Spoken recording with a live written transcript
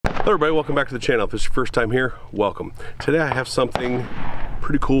Hello everybody, welcome back to the channel. If it's your first time here, welcome. Today I have something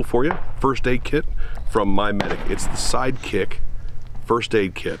pretty cool for you. First aid kit from MyMedic. It's the Sidekick first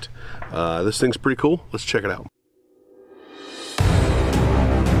aid kit. This thing's pretty cool. Let's check it out.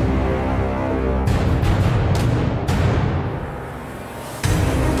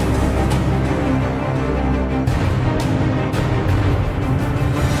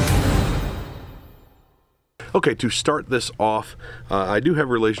 Okay, to start this off, I do have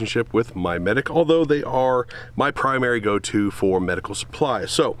a relationship with MyMedic, although they are my primary go-to for medical supplies.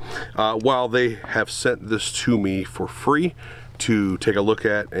 So, while they have sent this to me for free to take a look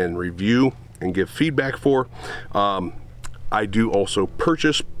at and review and give feedback for, I do also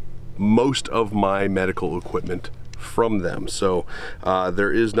purchase most of my medical equipment from them. So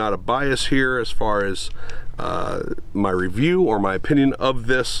there is not a bias here as far as my review or my opinion of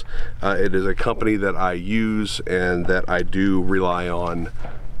this. It is a company that I use and that I do rely on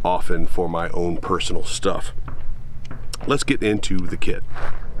often for my own personal stuff. Let's get into the kit.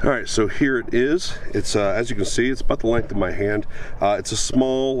 All right, so here it is. It's as you can see, it's about the length of my hand. It's a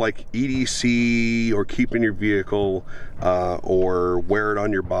small, like EDC or keep in your vehicle or wear it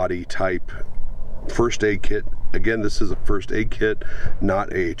on your body type first aid kit. Again, this is a first aid kit,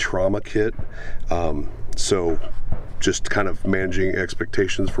 not a trauma kit. So just kind of managing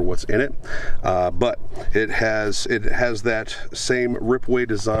expectations for what's in it. But it has that same ripaway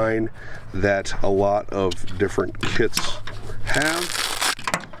design that a lot of different kits have.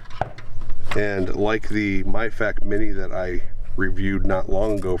 And like the MyFac Mini that I reviewed not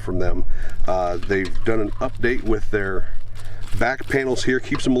long ago from them, they've done an update with their back panels here,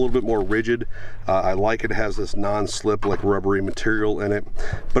 keeps them a little bit more rigid. I like it has this non-slip like rubbery material in it,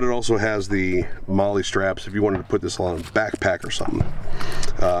 but it also has the MOLLE straps if you wanted to put this on a backpack or something.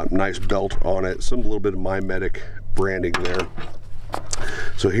 Nice belt on it, some little bit of MyMedic branding there.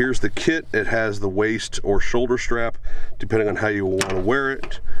 So here's the kit. It has the waist or shoulder strap depending on how you want to wear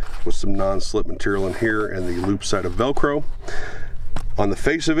it, with some non-slip material in here and the loop side of Velcro. On the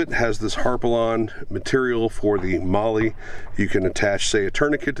face of it has this Harpalon material for the MOLLE. You can attach, say, a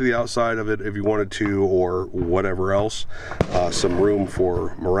tourniquet to the outside of it if you wanted to, or whatever else. Some room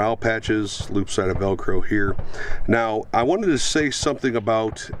for morale patches, loop side of Velcro here. Now, I wanted to say something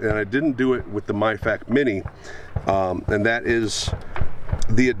about, and I didn't do it with the MyFac Mini, and that is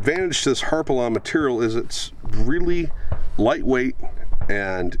the advantage to this Harpalon material is it's really lightweight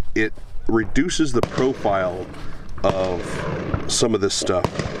and it reduces the profile of some of this stuff,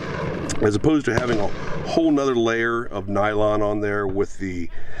 as opposed to having a whole nother layer of nylon on there with the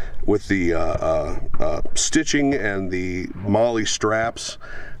stitching and the MOLLE straps.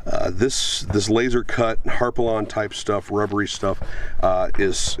 This laser cut Harpalon type stuff, rubbery stuff,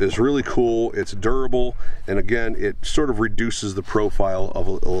 is really cool. It's durable, and again, it sort of reduces the profile of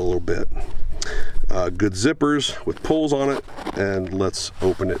a little bit. Good zippers with pulls on it, and let's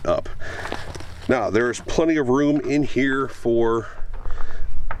open it up. Now, there's plenty of room in here for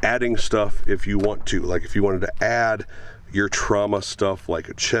adding stuff if you want to. Like if you wanted to add your trauma stuff like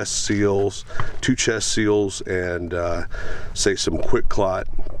a chest seals, 2 chest seals, and say some quick clot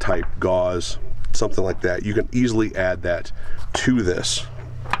type gauze, something like that. You can easily add that to this.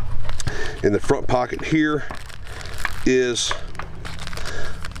 In the front pocket here is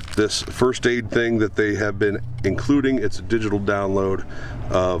this first aid thing that they have been including. It's a digital download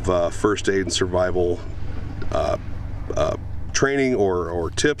of first aid and survival training or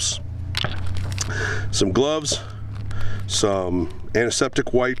tips. Some gloves, some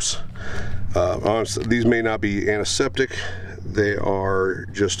antiseptic wipes. Honestly, these may not be antiseptic. They are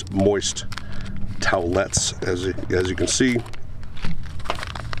just moist towelettes, as you can see.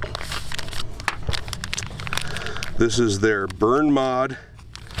 This is their burn mod,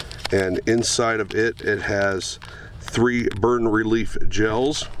 and inside of it, it has 3 burn relief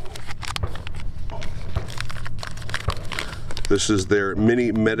gels. This is their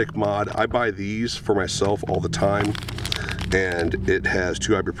mini medic mod. I buy these for myself all the time, and it has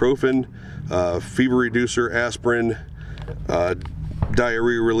 2 ibuprofen, fever reducer, aspirin,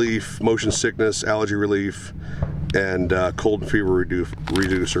 diarrhea relief, motion sickness, allergy relief, and cold and fever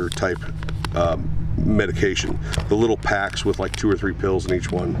reducer type medication. The little packs with like 2 or 3 pills in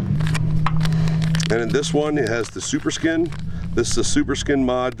each one. And in this one, it has the Super Skin. This is a Super Skin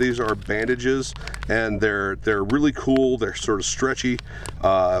mod. These are bandages, and they're really cool. They're sort of stretchy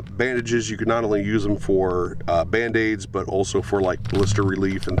bandages. You can not only use them for band-aids, but also for like blister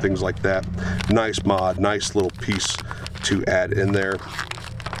relief and things like that. Nice mod, nice little piece to add in there.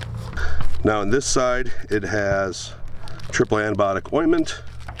 Now on this side, it has triple antibiotic ointment,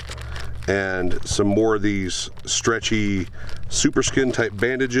 and some more of these stretchy super skin type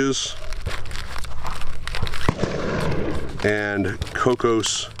bandages, and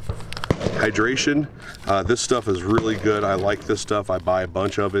Cocos hydration. This stuff is really good. I like this stuff. I buy a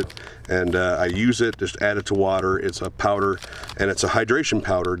bunch of it, and I use it, just add it to water. It's a powder, and it's a hydration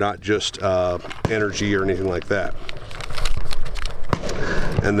powder, not just energy or anything like that.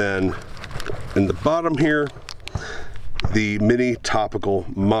 And then in the bottom here, the mini topical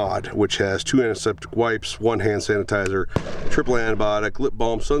mod, which has 2 antiseptic wipes, 1 hand sanitizer, triple antibiotic, lip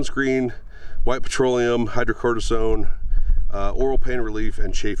balm, sunscreen, white petroleum, hydrocortisone, oral pain relief,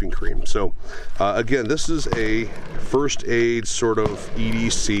 and chafing cream. So again, this is a first aid sort of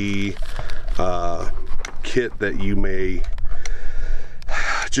EDC kit that you may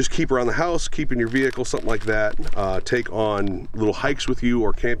just keep around the house, keep in your vehicle, something like that. Take on little hikes with you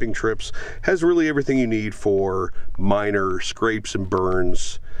or camping trips. Has really everything you need for minor scrapes and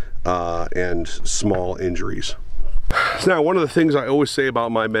burns and small injuries. Now, one of the things I always say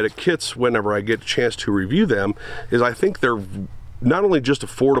about my medic kits whenever I get a chance to review them is I think they're not only just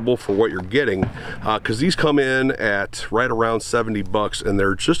affordable for what you're getting, because these come in at right around 70 bucks, and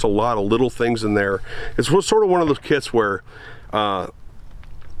there's just a lot of little things in there. It's sort of one of those kits where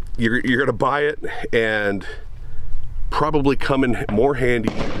you're gonna buy it and probably come in more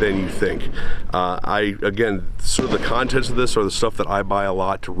handy than you think. Again, sort of the contents of this are the stuff that I buy a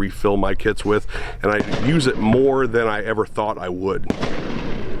lot to refill my kits with, and I use it more than I ever thought I would.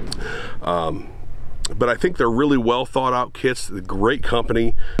 But I think they're really well thought out kits, a great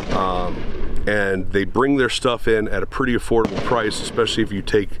company, and they bring their stuff in at a pretty affordable price, especially if you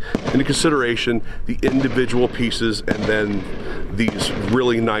take into consideration the individual pieces and then these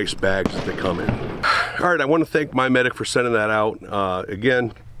really nice bags that they come in. All right, I want to thank My Medic for sending that out.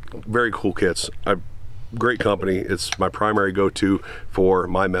 Again, very cool kits. Great company. It's my primary go-to for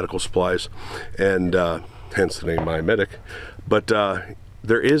my medical supplies, and hence the name My Medic. But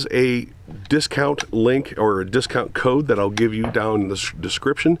there is a discount link or a discount code that I'll give you down in the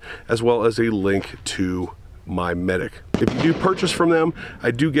description, as well as a link to My Medic. If you do purchase from them,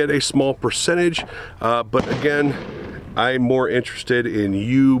 I do get a small percentage, but again, I'm more interested in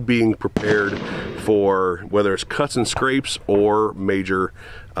you being prepared for whether it's cuts and scrapes or major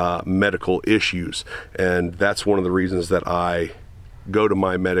medical issues. And that's one of the reasons that I go to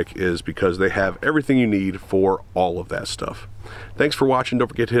My Medic, is because they have everything you need for all of that stuff. Thanks for watching. Don't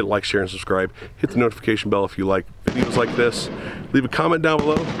forget to hit like, share, and subscribe. Hit the notification bell if you like videos like this. Leave a comment down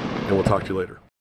below, and we'll talk to you later.